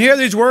and hear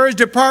these words,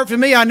 "Depart from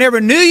me, I never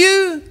knew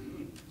you"?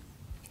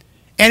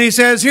 And he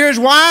says, here's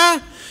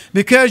why: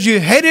 because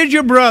you hated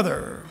your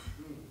brother.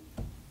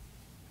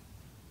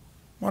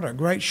 What a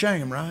great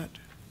shame, right?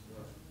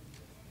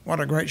 What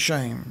a great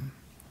shame.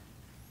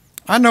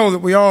 I know that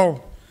we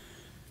all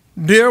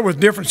deal with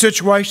different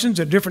situations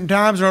at different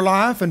times in our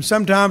life, and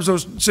sometimes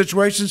those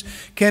situations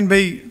can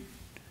be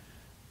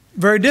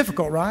very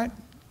difficult, right?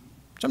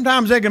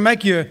 Sometimes they can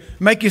make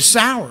you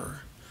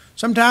sour.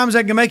 Sometimes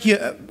they can make you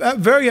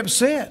very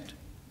upset.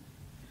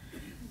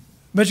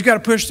 But you got to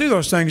push through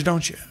those things,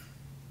 don't you?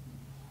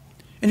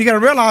 And you got to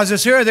realize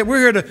this here, that we're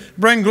here to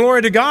bring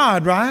glory to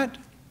God, right?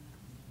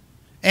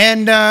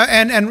 And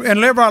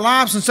live our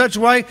lives in such a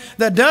way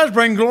that does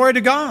bring glory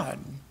to God.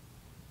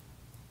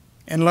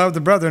 And love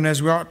the brethren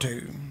as we ought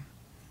to.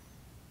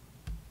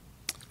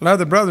 Love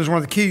the brethren is one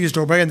of the keys to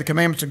obeying the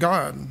commandments of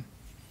God.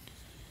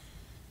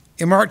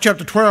 In Mark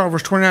chapter 12,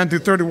 verse 29 through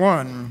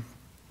 31,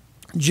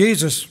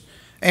 Jesus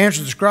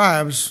answered the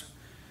scribes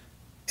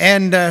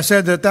and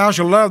said that thou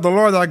shalt love the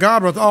Lord thy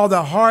God with all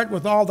thy heart,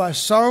 with all thy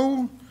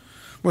soul,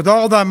 with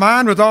all thy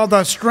mind, with all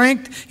thy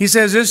strength. He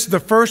says this is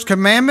the first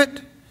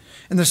commandment.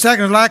 And the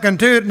second is like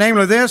unto it,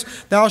 namely this: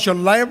 thou shalt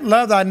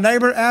love thy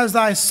neighbor as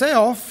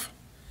thyself.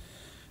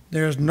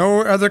 There is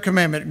no other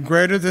commandment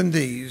greater than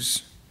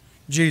these.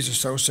 Jesus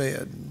so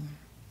said.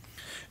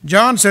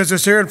 John says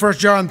this here in 1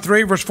 John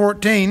 3, verse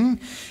 14.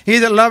 He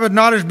that loveth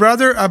not his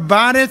brother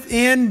abideth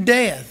in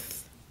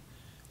death.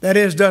 That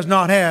is, does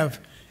not have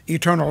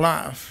eternal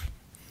life.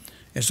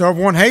 And so if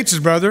one hates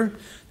his brother,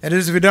 that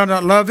is, if he does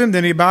not love him,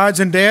 then he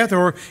abides in death,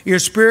 or he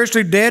is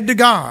spiritually dead to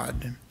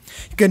God.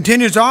 He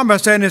continues on by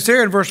saying this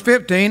here in verse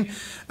 15,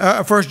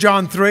 1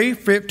 John 3,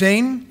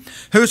 15.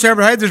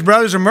 Whosoever hateth his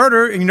brother is a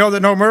murderer, and you know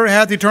that no murderer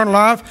hath eternal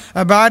life,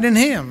 abide in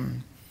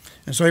him.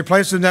 And so he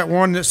places that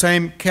one in the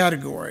same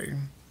category.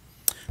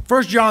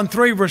 1 John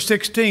 3, verse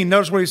 16,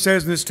 notice what he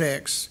says in this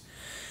text.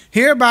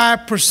 Hereby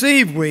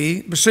perceive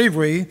we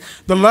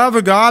the love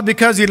of God,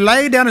 because he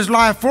laid down his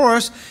life for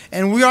us,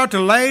 and we ought to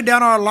lay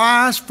down our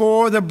lives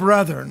for the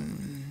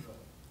brethren.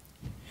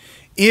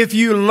 If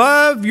you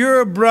love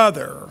your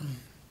brother,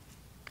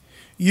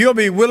 you'll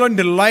be willing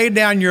to lay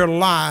down your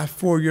life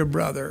for your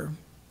brother.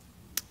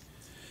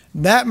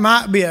 That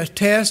might be a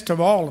test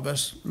of all of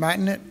us,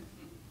 mightn't it?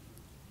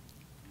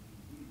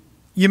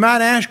 You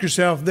might ask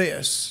yourself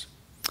this: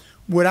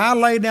 would I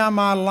lay down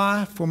my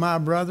life for my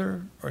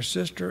brother or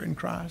sister in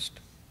Christ?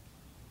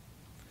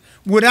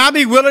 Would I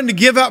be willing to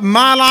give up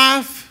my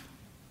life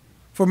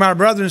for my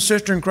brother and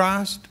sister in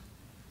Christ?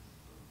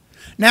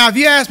 Now, if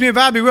you ask me if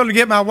I'd be willing to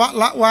give my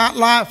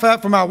life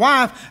up for my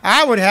wife,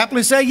 I would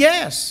happily say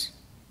yes.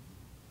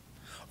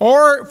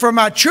 Or for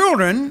my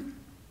children,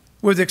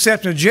 with the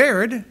exception of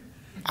Jared,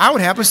 I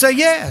would happily say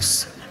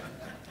yes.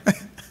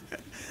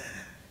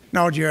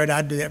 No, Jared,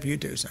 I'd do that for you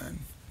too, son.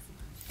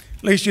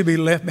 At least you'd be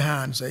left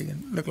behind, so you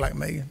can look like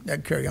me.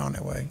 I'd carry on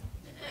that way.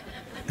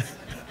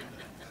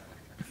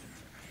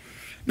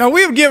 Now,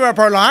 we would give up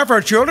our life for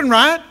our children,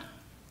 right?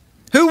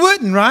 Who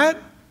wouldn't, right?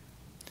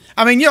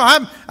 I mean, you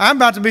know, I'm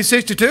about to be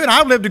 62, and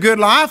I've lived a good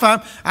life.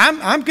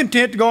 I'm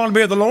content to go on and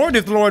be with the Lord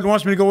if the Lord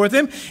wants me to go with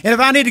him. And if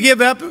I need to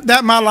give up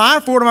my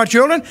life for my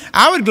children,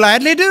 I would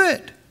gladly do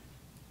it.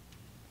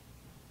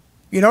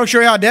 You know, show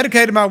you how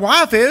dedicated my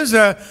wife is.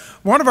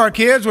 One of our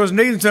kids was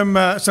needing some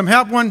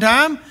help one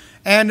time,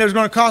 and it was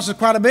going to cost us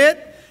quite a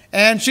bit.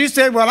 And she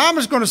said, well, I'm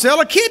just going to sell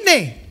a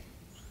kidney.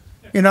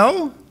 You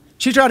know,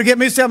 she tried to get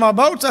me to sell my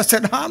boats. I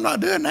said, no, I'm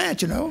not doing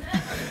that, you know.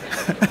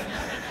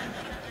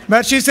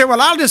 But she said, well,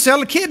 I'll just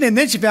sell a kidney. And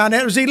then she found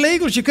out it was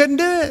illegal. She couldn't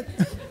do it.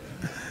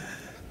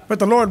 But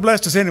the Lord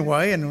blessed us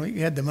anyway, and we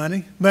had the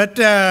money. But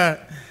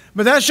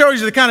that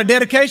shows you the kind of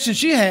dedication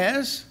she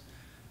has,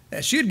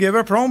 that she'd give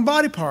up her own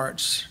body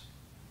parts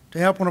to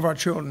help one of our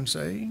children,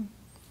 see.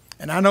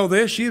 And I know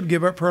this, she would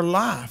give up her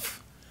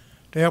life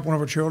to help one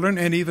of her children,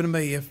 and even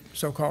me if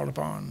so called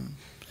upon.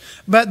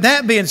 But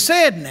that being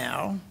said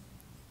now,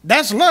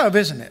 that's love,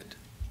 isn't it?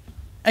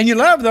 And you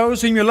love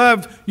those whom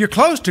you're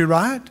close to,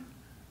 right?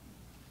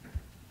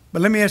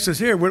 But let me ask this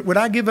here. Would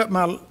I give up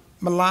my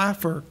life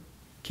for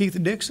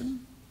Keith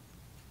Dixon?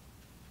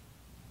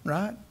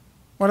 Right?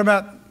 What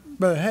about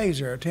Brother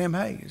Hayes or Tim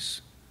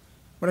Hayes?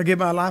 Would I give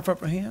my life up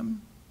for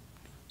him?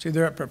 See,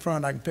 they're up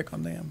front. I can pick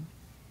on them.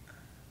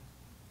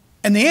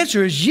 And the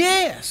answer is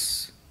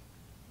yes.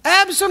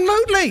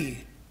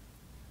 Absolutely.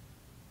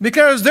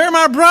 Because they're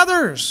my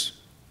brothers.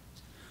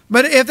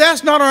 But if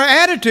that's not our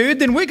attitude,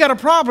 then we got a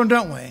problem,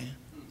 don't we?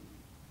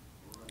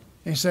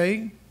 You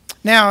see?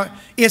 Now,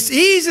 it's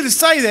easy to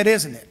say that,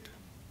 isn't it?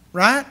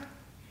 Right?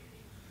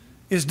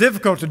 It's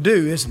difficult to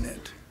do, isn't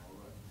it?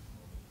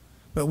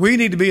 But we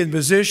need to be in the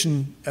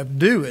position of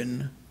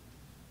doing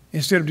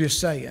instead of just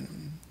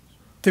saying.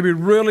 To be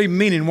really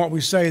meaning what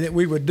we say, that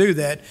we would do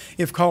that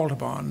if called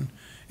upon.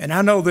 And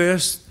I know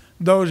this,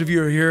 those of you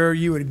who are here,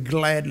 you would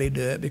gladly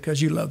do it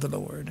because you love the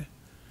Lord.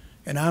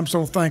 And I'm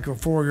so thankful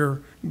for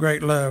your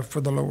great love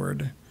for the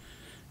Lord.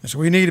 And so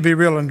we need to be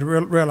real and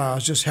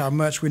realize just how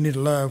much we need to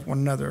love one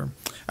another.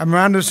 I'm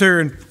reminded us here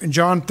in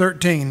John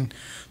 13,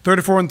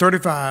 34 and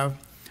 35.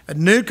 A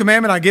new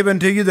commandment I give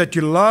unto you, that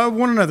you love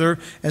one another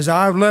as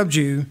I have loved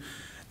you,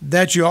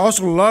 that you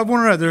also love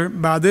one another.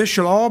 By this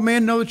shall all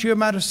men know that you are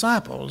my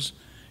disciples,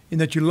 and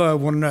that you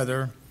love one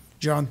another.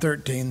 John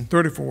 13,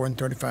 34 and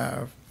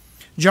 35.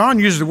 John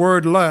uses the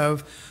word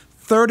love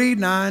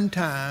 39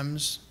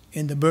 times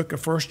in the book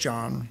of 1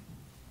 John.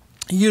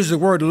 He uses the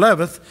word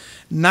loveth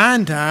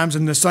 9 times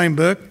in the same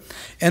book.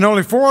 And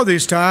only 4 of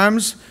these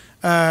times,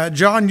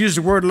 John used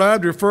the word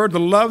love to refer to the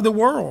love of the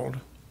world.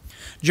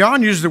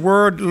 John uses the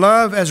word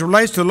love as it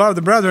relates to the love of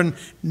the brethren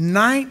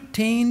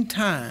 19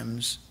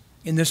 times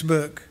in this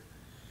book.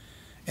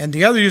 And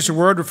the other use of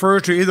the word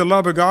refers to either the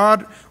love of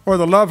God or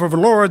the love of the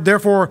Lord.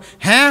 Therefore,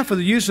 half of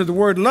the use of the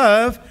word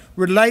love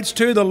relates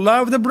to the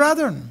love of the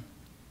brethren.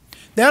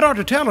 That ought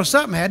to tell us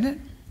something, hadn't it?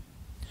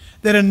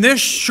 That in this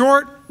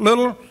short,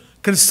 little,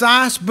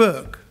 concise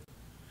book,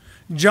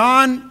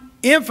 John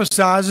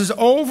emphasizes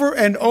over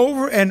and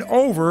over and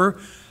over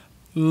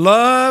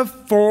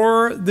love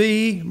for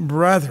the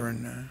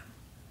brethren.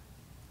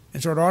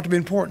 And so it ought to be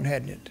important,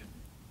 hadn't it?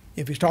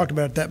 If he's talked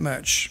about it that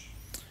much.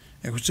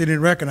 And we didn't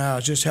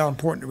recognize just how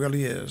important it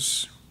really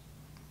is.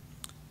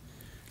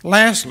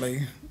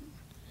 Lastly,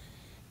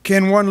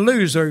 can one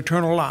lose their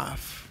eternal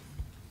life?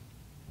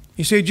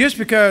 You see, just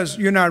because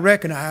you and I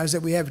recognize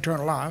that we have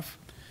eternal life,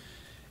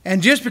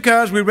 and just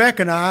because we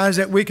recognize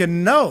that we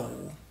can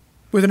know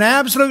with an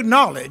absolute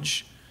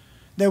knowledge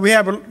that we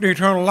have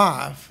eternal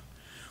life,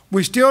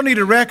 we still need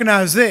to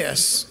recognize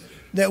this,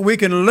 that we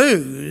can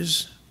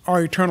lose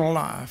our eternal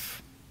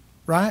life,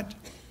 right?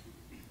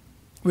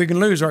 We can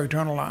lose our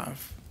eternal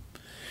life.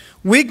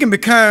 We can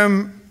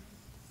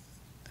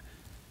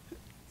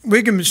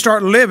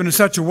start living in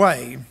such a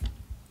way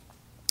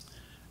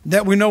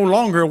that we no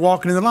longer are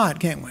walking in the light,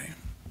 can't we?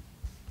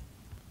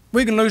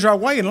 We can lose our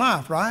way in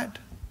life, right?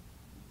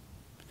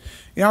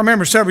 You know, I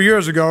remember several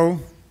years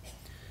ago,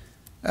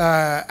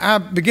 I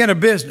began a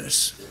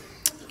business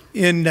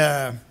in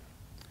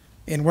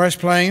West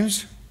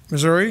Plains,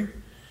 Missouri,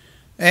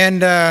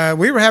 and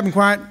we were having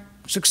quite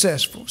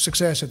success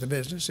at the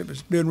business. It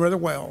was doing rather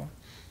well.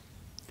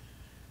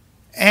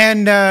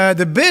 And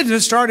the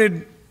business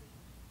started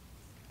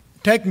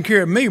taking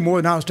care of me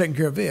more than I was taking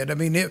care of it. I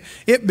mean,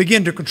 it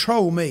began to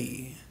control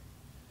me.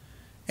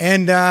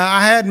 And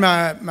I had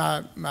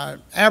my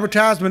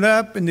advertisement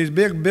up in these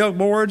big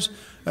billboards,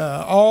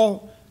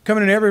 all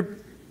coming in every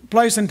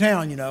place in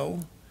town, you know.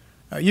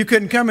 You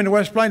couldn't come into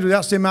West Plains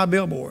without seeing my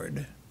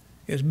billboard.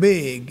 It was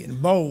big and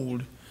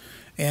bold,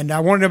 and I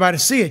wanted everybody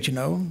to see it, you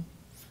know.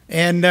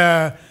 And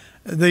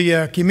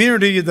the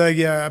community,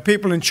 the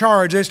people in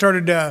charge, they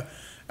started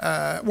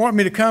wanting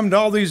me to come to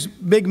all these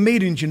big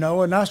meetings, you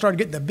know, and I started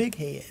getting the big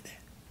head.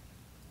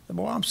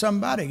 Boy, I'm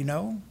somebody, you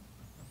know.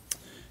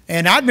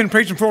 And I'd been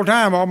preaching full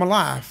time all my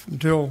life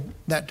until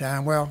that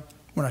time, well,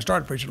 when I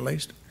started preaching at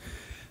least.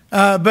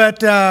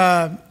 But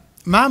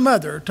my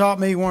mother taught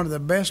me one of the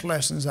best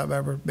lessons I've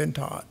ever been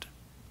taught.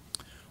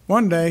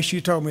 One day she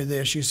told me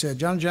this. She said,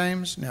 John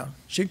James, now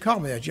she'd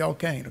call me that, y'all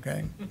can't,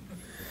 okay?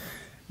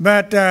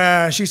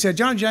 But she said,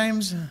 John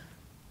James,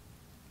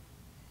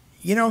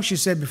 you know, she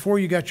said, before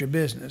you got your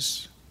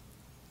business,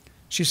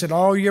 she said,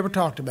 all you ever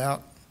talked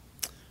about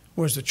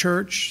was the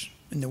church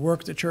and the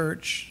work of the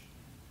church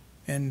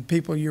and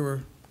people you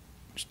were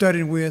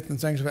studying with and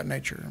things of that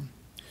nature.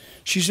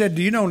 She said,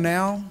 do you know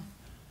now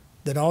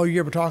that all you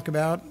ever talk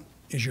about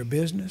is your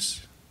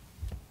business?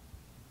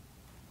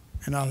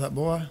 And I thought,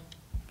 boy,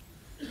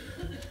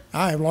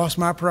 I have lost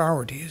my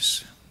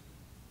priorities.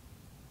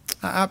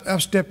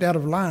 I've stepped out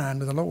of line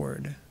with the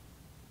Lord.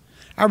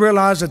 I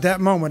realized at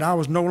that moment I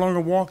was no longer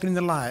walking in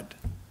the light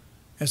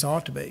as I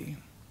ought to be.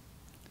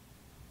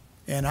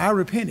 And I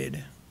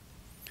repented.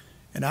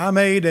 And I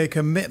made a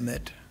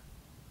commitment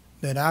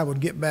that I would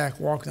get back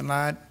walking in the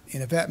light.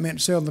 And if that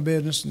meant selling the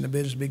business, then the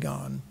business would be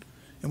gone.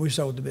 And we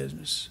sold the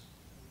business.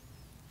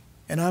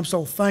 And I'm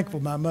so thankful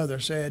my mother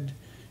said,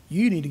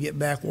 you need to get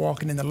back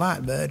walking in the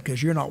light, bud,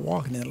 because you're not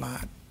walking in the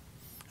light.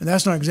 And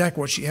that's not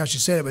exactly how she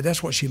said it, but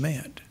that's what she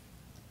meant.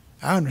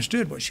 I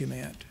understood what she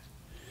meant.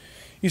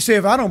 You see,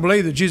 if I don't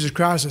believe that Jesus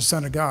Christ is the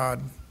Son of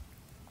God,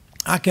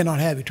 I cannot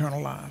have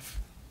eternal life.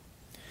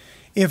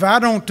 If I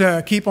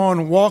don't keep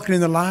on walking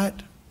in the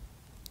light,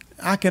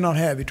 I cannot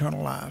have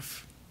eternal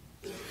life.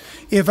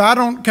 If I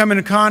don't come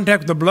into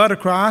contact with the blood of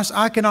Christ,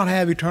 I cannot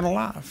have eternal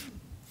life.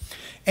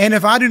 And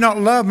if I do not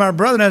love my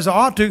brethren as I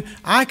ought to,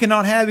 I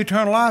cannot have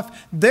eternal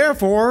life.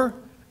 Therefore,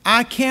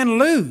 I can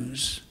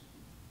lose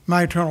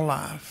my eternal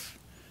life.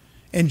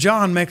 And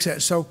John makes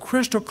that so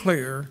crystal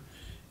clear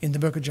in the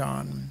book of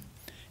John.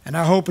 And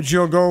I hope that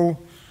you'll go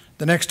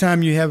the next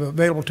time you have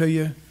available to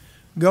you,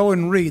 go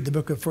and read the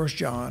book of 1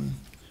 John.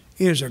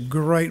 It is a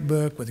great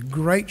book with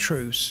great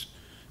truths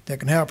that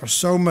can help us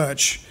so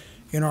much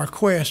in our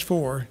quest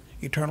for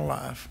eternal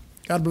life.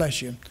 God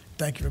bless you.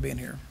 Thank you for being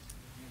here.